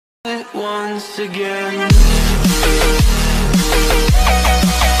once again.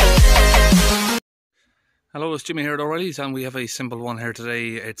 Hello, it's Jimmy here at O'Reilly's, and we have a simple one here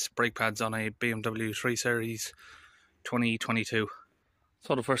today. It's brake pads on a BMW 3 Series 2022.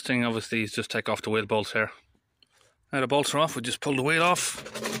 So the first thing obviously is just take off the wheel bolts here. Now the bolts are off, we just pull the wheel off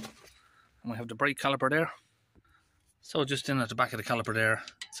and we have the brake caliper there. So just in at the back of the caliper there,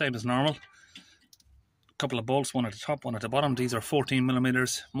 same as normal. A couple of bolts, one at the top, one at the bottom. These are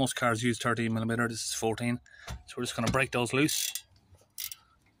 14mm. Most cars use 13mm, this is 14. So we're just going to break those loose.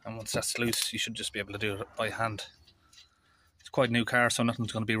 And once that's loose, you should just be able to do it by hand. It's quite a new car, so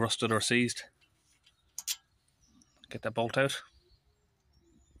nothing's going to be rusted or seized. Get that bolt out.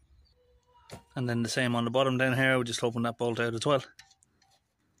 And then the same on the bottom down here, we just open that bolt out as well.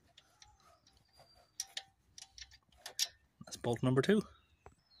 That's bolt number 2.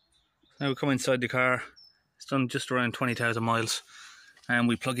 Now we come inside the car. It's done just around 20,000 miles. And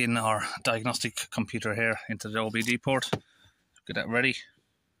we plug in our diagnostic computer here into the OBD port. Get that ready.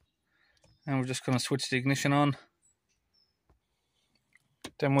 And we're just going to switch the ignition on.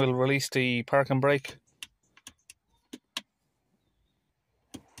 Then we'll release the parking brake.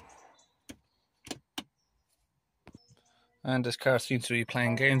 And this car seems to be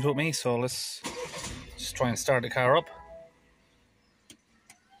playing games with me, so let's just try and start the car up.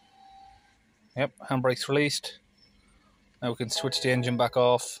 Yep, handbrake's released. Now we can switch the engine back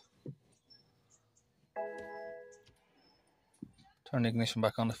off. Turn the ignition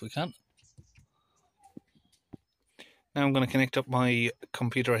back on if we can. Now I'm going to connect up my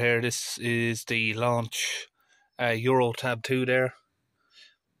computer here. This is the launch Euro Tab 2 there.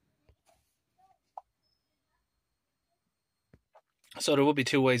 So there will be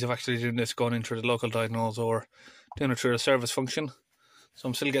 2 ways of actually doing this, going in through the local diagnose or doing it through the service function. So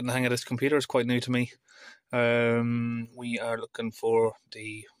I'm still getting the hang of this computer, it's quite new to me. We are looking for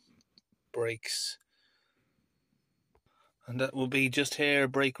the brakes. And that will be just here,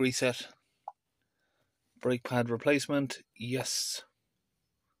 brake reset. Brake pad replacement, yes.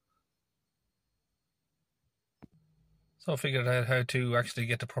 So I figured out how to actually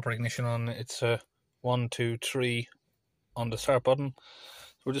get the proper ignition on. It's 1, 2, 3 on the start button.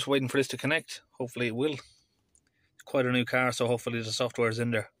 So we're just waiting for this to connect. Hopefully it will. It's quite a new car, so hopefully the software is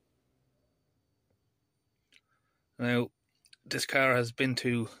in there. Now, this car has been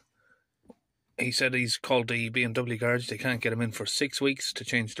to, he said he's called the BMW garage. They can't get him in for 6 weeks to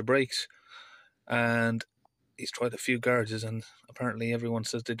change the brakes. And he's tried a few garages and apparently everyone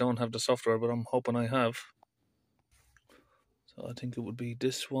says they don't have the software, but I'm hoping I have. So I think it would be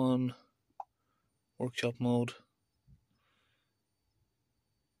this one, workshop mode.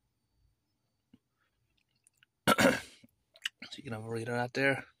 So you can have a read of that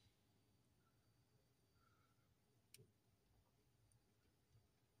there.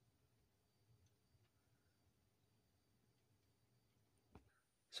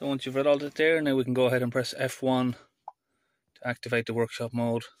 So once you've read all that there, now we can go ahead and press F1 to activate the workshop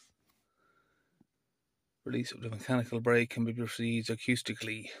mode. Release of the mechanical brake can be proceeded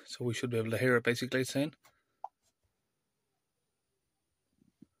acoustically. So we should be able to hear it basically, it's saying.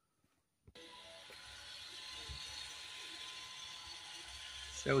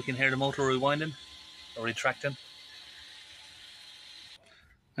 So we can hear the motor rewinding or retracting.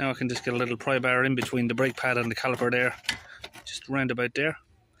 Now I can just get a little pry bar in between the brake pad and the caliper there. Just round about there.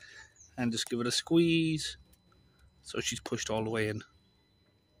 And just give it a squeeze. So she's pushed all the way in.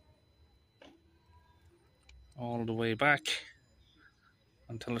 All the way back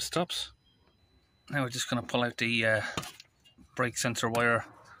until it stops. Now we're just going to pull out the brake sensor wire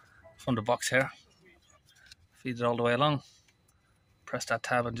from the box here. Feed it all the way along. Press that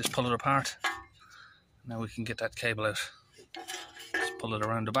tab and just pull it apart. Now we can get that cable out. Just pull it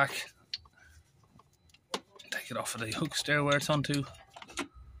around the back. Take it off of the hooks there where it's onto.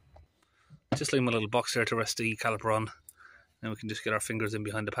 Just leave my little box there to rest the caliper on. Now we can just get our fingers in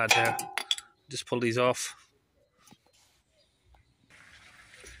behind the pad there. Just pull these off.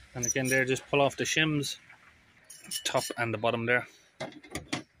 And again there, just pull off the shims, top and the bottom there.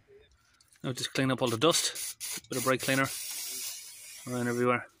 Now just clean up all the dust with a brake cleaner around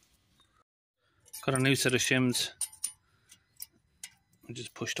everywhere. Got a new set of shims. And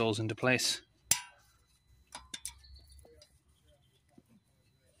just push those into place.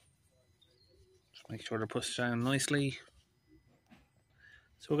 Just make sure they're pushed down nicely.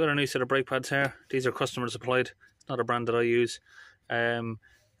 So we've got a new set of brake pads here. These are customer supplied. It's not a brand that I use.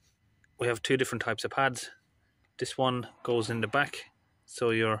 We have 2 different types of pads. This one goes in the back,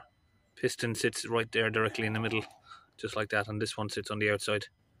 so your piston sits right there directly in the middle, just like that, and this one sits on the outside.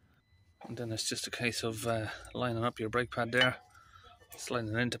 And then it's just a case of lining up your brake pad there,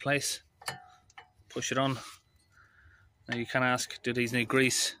 sliding it into place, push it on. Now you can ask, do these need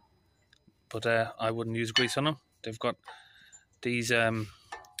grease? But I wouldn't use grease on them. They've got these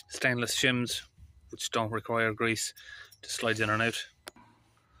stainless shims which don't require grease to slide in and out.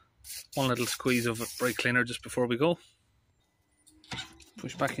 One little squeeze of brake cleaner just before we go.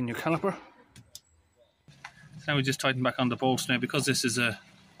 Push back in your caliper. Now we just tighten back on the bolts. Now because this is a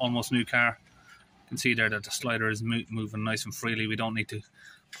almost new car, you can see there that the slider is moving nice and freely. We don't need to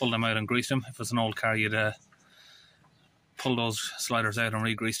pull them out and grease them. If it's an old car, you'd pull those sliders out and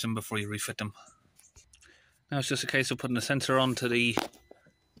re-grease them before you refit them. Now it's just a case of putting the sensor onto the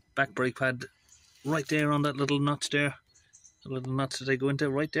back brake pad right there on that little notch there. The little notch that they go into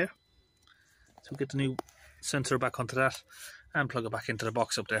right there. So get the new sensor back onto that and plug it back into the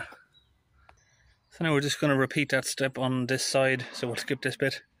box up there. So now we're just going to repeat that step on this side, so we'll skip this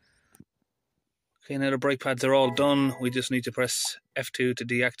bit. Okay, now the brake pads are all done. We just need to press F2 to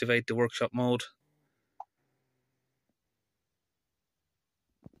deactivate the workshop mode.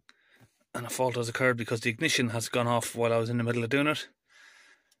 And a fault has occurred because the ignition has gone off while I was in the middle of doing it.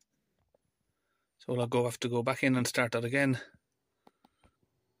 So I'll have to go back in and start that again.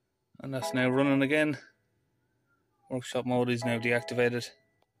 And that's now running again. Workshop mode is now deactivated.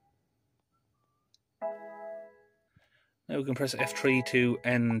 Now we can press F3 to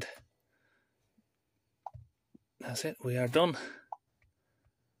end. That's it, we are done.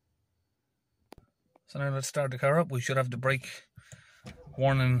 So now let's start the car up. We should have the brake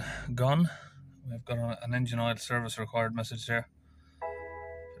warning gone. We've got an engine oil service required message there.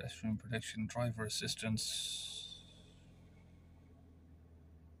 Pedestrian protection, driver assistance.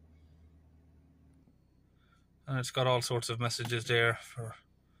 And it's got all sorts of messages there for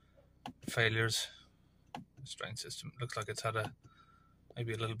failures. Restraint system. Looks like it's had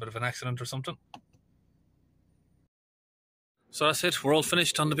maybe a little bit of an accident or something. So that's it. We're all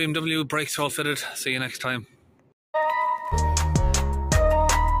finished on the BMW. Brakes all fitted. See you next time.